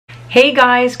Hey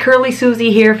guys, Curly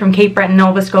Susie here from Cape Breton,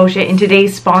 Nova Scotia. In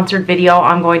today's sponsored video,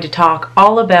 I'm going to talk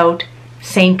all about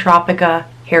St. Tropica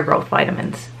hair growth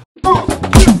vitamins.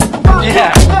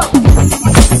 Yeah.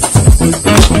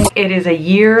 It is a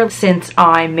year since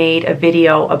I made a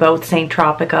video about St.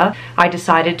 Tropica. I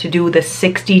decided to do the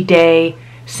 60-day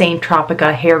St.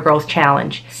 Tropica hair growth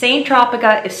challenge. St.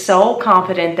 Tropica is so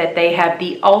confident that they have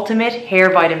the ultimate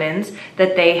hair vitamins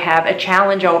that they have a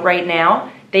challenge out right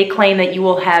now. They claim that you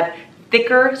will have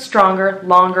thicker, stronger,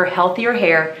 longer, healthier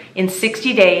hair in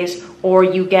 60 days, or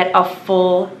you get a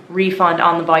full refund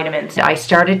on the vitamins. I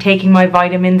started taking my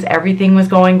vitamins, everything was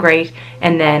going great,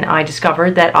 and then I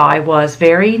discovered that I was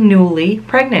very newly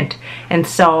pregnant. And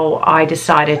so I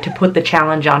decided to put the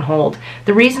challenge on hold.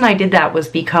 The reason I did that was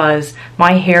because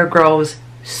my hair grows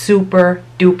super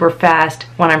duper fast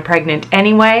when I'm pregnant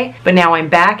anyway, but now I'm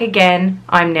back again.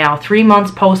 I'm now 3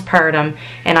 months postpartum,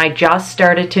 and I just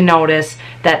started to notice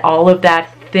that all of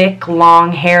that thick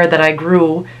long hair that I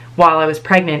grew while I was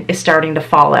pregnant is starting to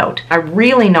fall out. I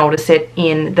really notice it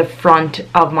in the front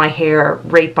of my hair,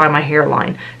 right by my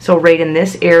hairline. So right in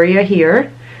this area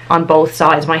here on both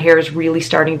sides, my hair is really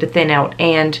starting to thin out.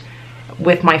 And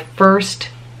with my first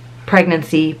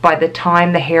pregnancy, by the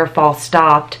time the hair fall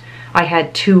stopped, I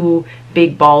had 2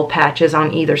 big bald patches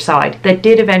on either side that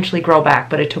did eventually grow back,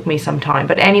 but it took me some time.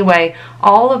 But anyway,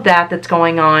 all of that's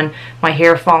going on, my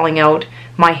hair falling out,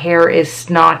 my hair is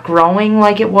not growing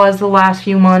like it was the last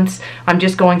few months. I'm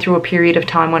just going through a period of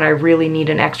time when I really need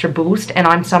an extra boost, and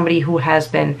I'm somebody who has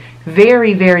been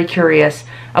very, very curious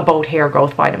about hair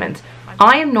growth vitamins.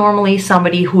 I am normally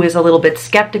somebody who is a little bit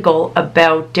skeptical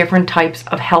about different types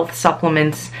of health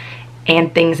supplements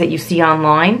and things that you see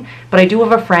online, but I do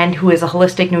have a friend who is a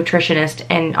holistic nutritionist,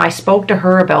 and I spoke to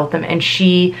her about them, and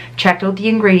she checked out the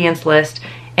ingredients list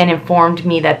and informed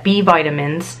me that B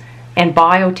vitamins and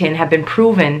biotin have been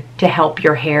proven to help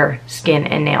your hair, skin,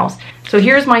 and nails. So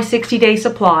here's my 60-day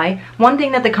supply. One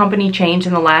thing that the company changed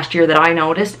in the last year that I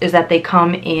noticed is that they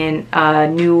come in a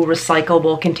new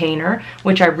recyclable container,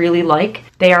 which I really like.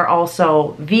 They are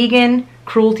also vegan,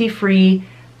 cruelty-free.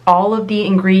 All of the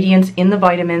ingredients in the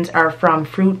vitamins are from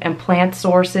fruit and plant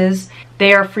sources.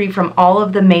 They are free from all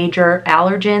of the major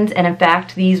allergens, and in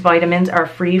fact, these vitamins are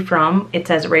free from, it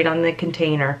says right on the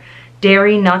container,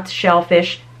 dairy, nuts,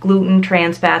 shellfish, gluten,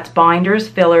 trans fats, binders,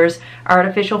 fillers,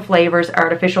 artificial flavors,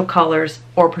 artificial colors,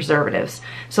 or preservatives.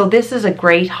 So this is a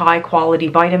great high quality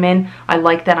vitamin. I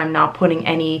like that I'm not putting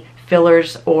any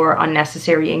fillers or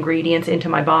unnecessary ingredients into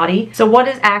my body. So what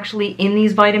is actually in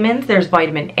these vitamins? There's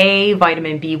vitamin A,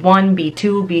 vitamin B1,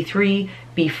 B2, B3,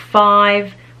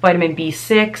 B5, vitamin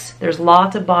B6. There's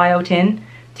lots of biotin,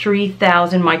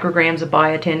 3,000 micrograms of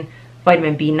biotin,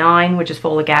 vitamin B9, which is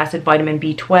folic acid, vitamin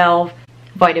B12,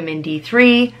 vitamin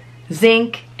D3,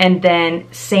 zinc, and then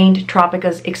St.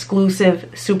 Tropica's exclusive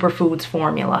superfoods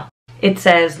formula. It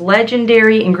says,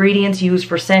 legendary ingredients used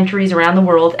for centuries around the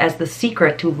world as the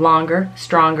secret to longer,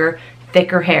 stronger,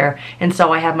 thicker hair. And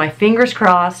so I have my fingers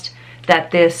crossed that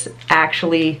this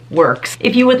actually works.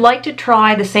 If you would like to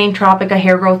try the St. Tropica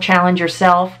hair growth challenge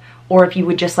yourself, or if you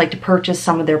would just like to purchase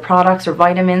some of their products or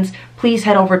vitamins, please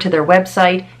head over to their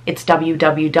website. It's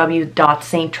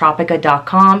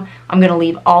www.sttropica.com. I'm going to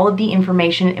leave all of the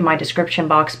information in my description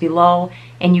box below,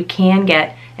 and you can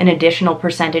get an additional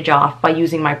percentage off by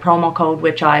using my promo code,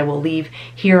 which I will leave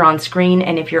here on screen.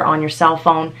 And if you're on your cell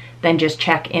phone, then just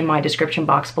check in my description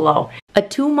box below. A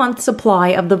 2-month supply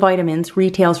of the vitamins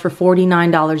retails for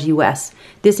 $49 US.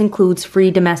 This includes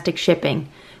free domestic shipping.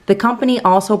 The company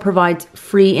also provides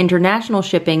free international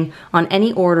shipping on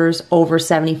any orders over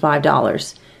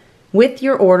 $75. With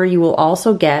your order, you will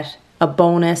also get a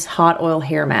bonus hot oil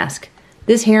hair mask.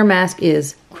 This hair mask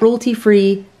is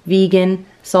cruelty-free, vegan,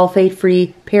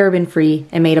 sulfate-free, paraben-free,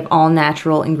 and made of all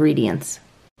natural ingredients.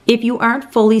 If you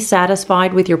aren't fully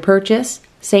satisfied with your purchase,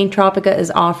 St. Tropica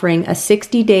is offering a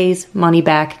 60 days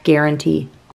money-back guarantee.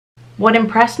 What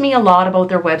impressed me a lot about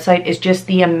their website is just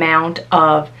the amount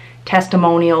of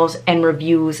testimonials and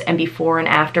reviews and before and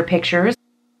after pictures.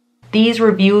 These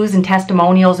reviews and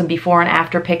testimonials and before and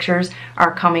after pictures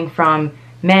are coming from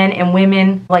men and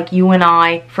women like you and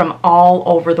I from all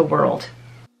over the world.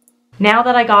 Now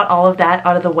that I got all of that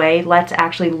out of the way, let's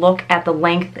actually look at the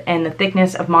length and the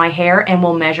thickness of my hair, and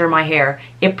we'll measure my hair.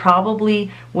 It probably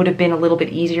would have been a little bit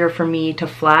easier for me to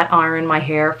flat iron my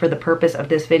hair for the purpose of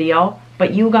this video,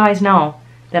 but you guys know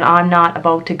that I'm not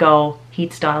about to go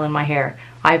heat styling my hair.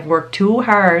 I've worked too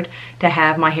hard to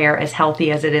have my hair as healthy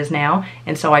as it is now,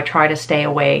 and so I try to stay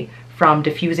away from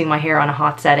diffusing my hair on a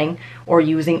hot setting or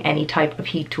using any type of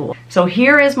heat tool. So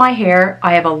here is my hair.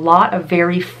 I have a lot of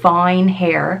very fine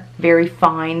hair, very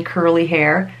fine curly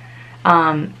hair.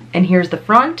 And here's the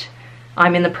front.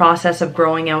 I'm in the process of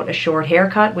growing out a short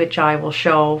haircut, which I will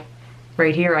show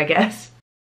right here, I guess.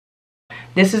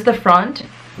 This is the front.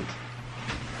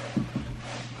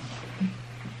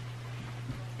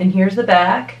 And here's the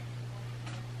back.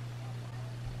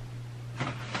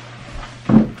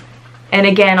 And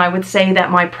again, I would say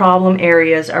that my problem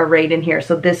areas are right in here.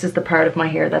 So this is the part of my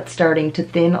hair that's starting to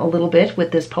thin a little bit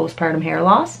with this postpartum hair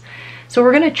loss. So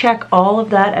we're gonna check all of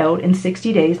that out in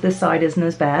 60 days. This side isn't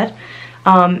as bad.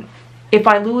 If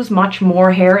I lose much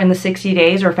more hair in the 60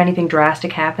 days, or if anything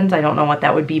drastic happens, I don't know what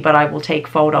that would be, but I will take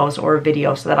photos or a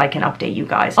video so that I can update you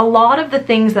guys. A lot of the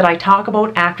things that I talk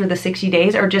about after the 60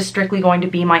 days are just strictly going to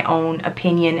be my own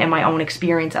opinion and my own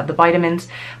experience of the vitamins,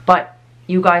 but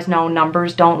you guys know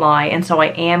numbers don't lie, and so I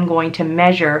am going to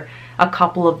measure a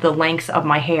couple of the lengths of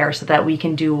my hair so that we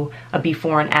can do a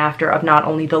before and after of not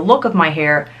only the look of my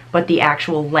hair, but the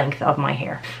actual length of my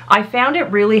hair. I found it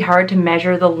really hard to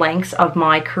measure the lengths of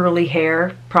my curly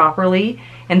hair properly,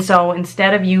 and so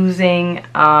instead of using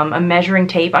a measuring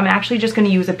tape, I'm actually just going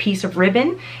to use a piece of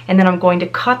ribbon, and then I'm going to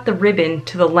cut the ribbon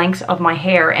to the lengths of my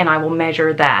hair, and I will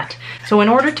measure that. So in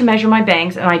order to measure my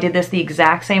bangs, and I did this the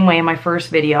exact same way in my first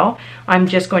video, I'm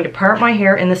just going to part my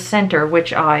hair in the center,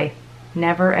 which I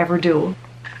never ever do.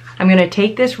 I'm going to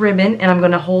take this ribbon and I'm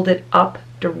going to hold it up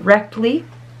directly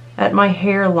at my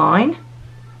hairline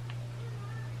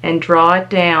and draw it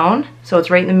down so it's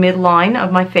right in the midline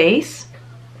of my face,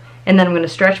 and then I'm going to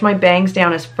stretch my bangs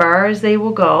down as far as they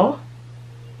will go.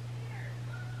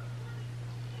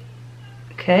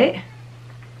 Okay.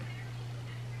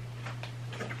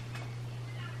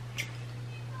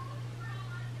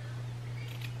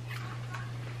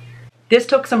 This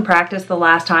took some practice the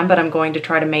last time, but I'm going to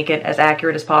try to make it as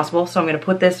accurate as possible. So I'm going to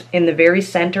put this in the very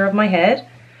center of my head,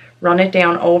 run it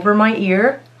down over my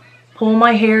ear, pull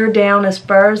my hair down as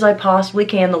far as I possibly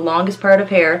can, the longest part of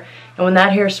hair, and when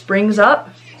that hair springs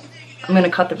up, I'm going to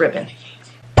cut the ribbon.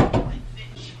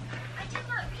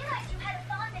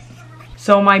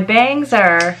 So my bangs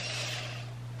are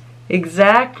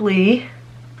exactly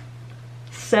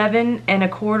 7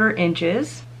 1/4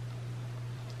 inches.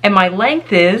 And my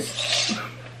length is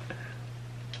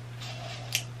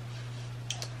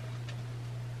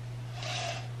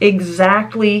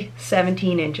exactly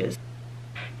 17 inches.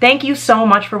 Thank you so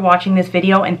much for watching this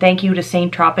video, and thank you to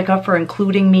St. Tropica for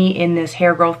including me in this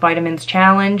hair growth vitamins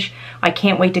challenge. I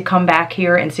can't wait to come back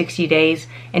here in 60 days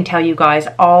and tell you guys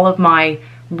all of my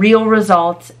real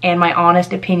results and my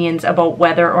honest opinions about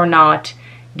whether or not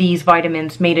these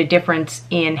vitamins made a difference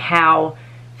in how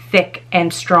thick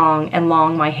and strong and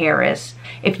long my hair is.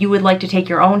 If you would like to take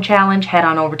your own challenge, head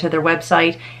on over to their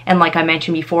website. And like I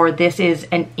mentioned before, this is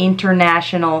an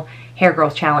international hair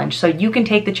growth challenge. So you can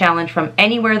take the challenge from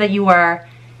anywhere that you are,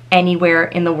 anywhere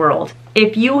in the world.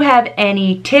 If you have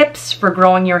any tips for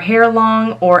growing your hair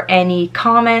long or any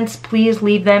comments, please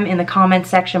leave them in the comment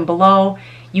section below.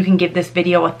 You can give this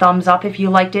video a thumbs up if you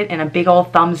liked it and a big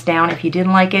old thumbs down if you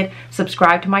didn't like it.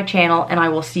 Subscribe to my channel, and I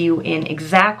will see you in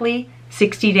exactly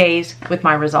 60 days with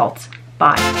my results.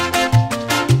 Bye.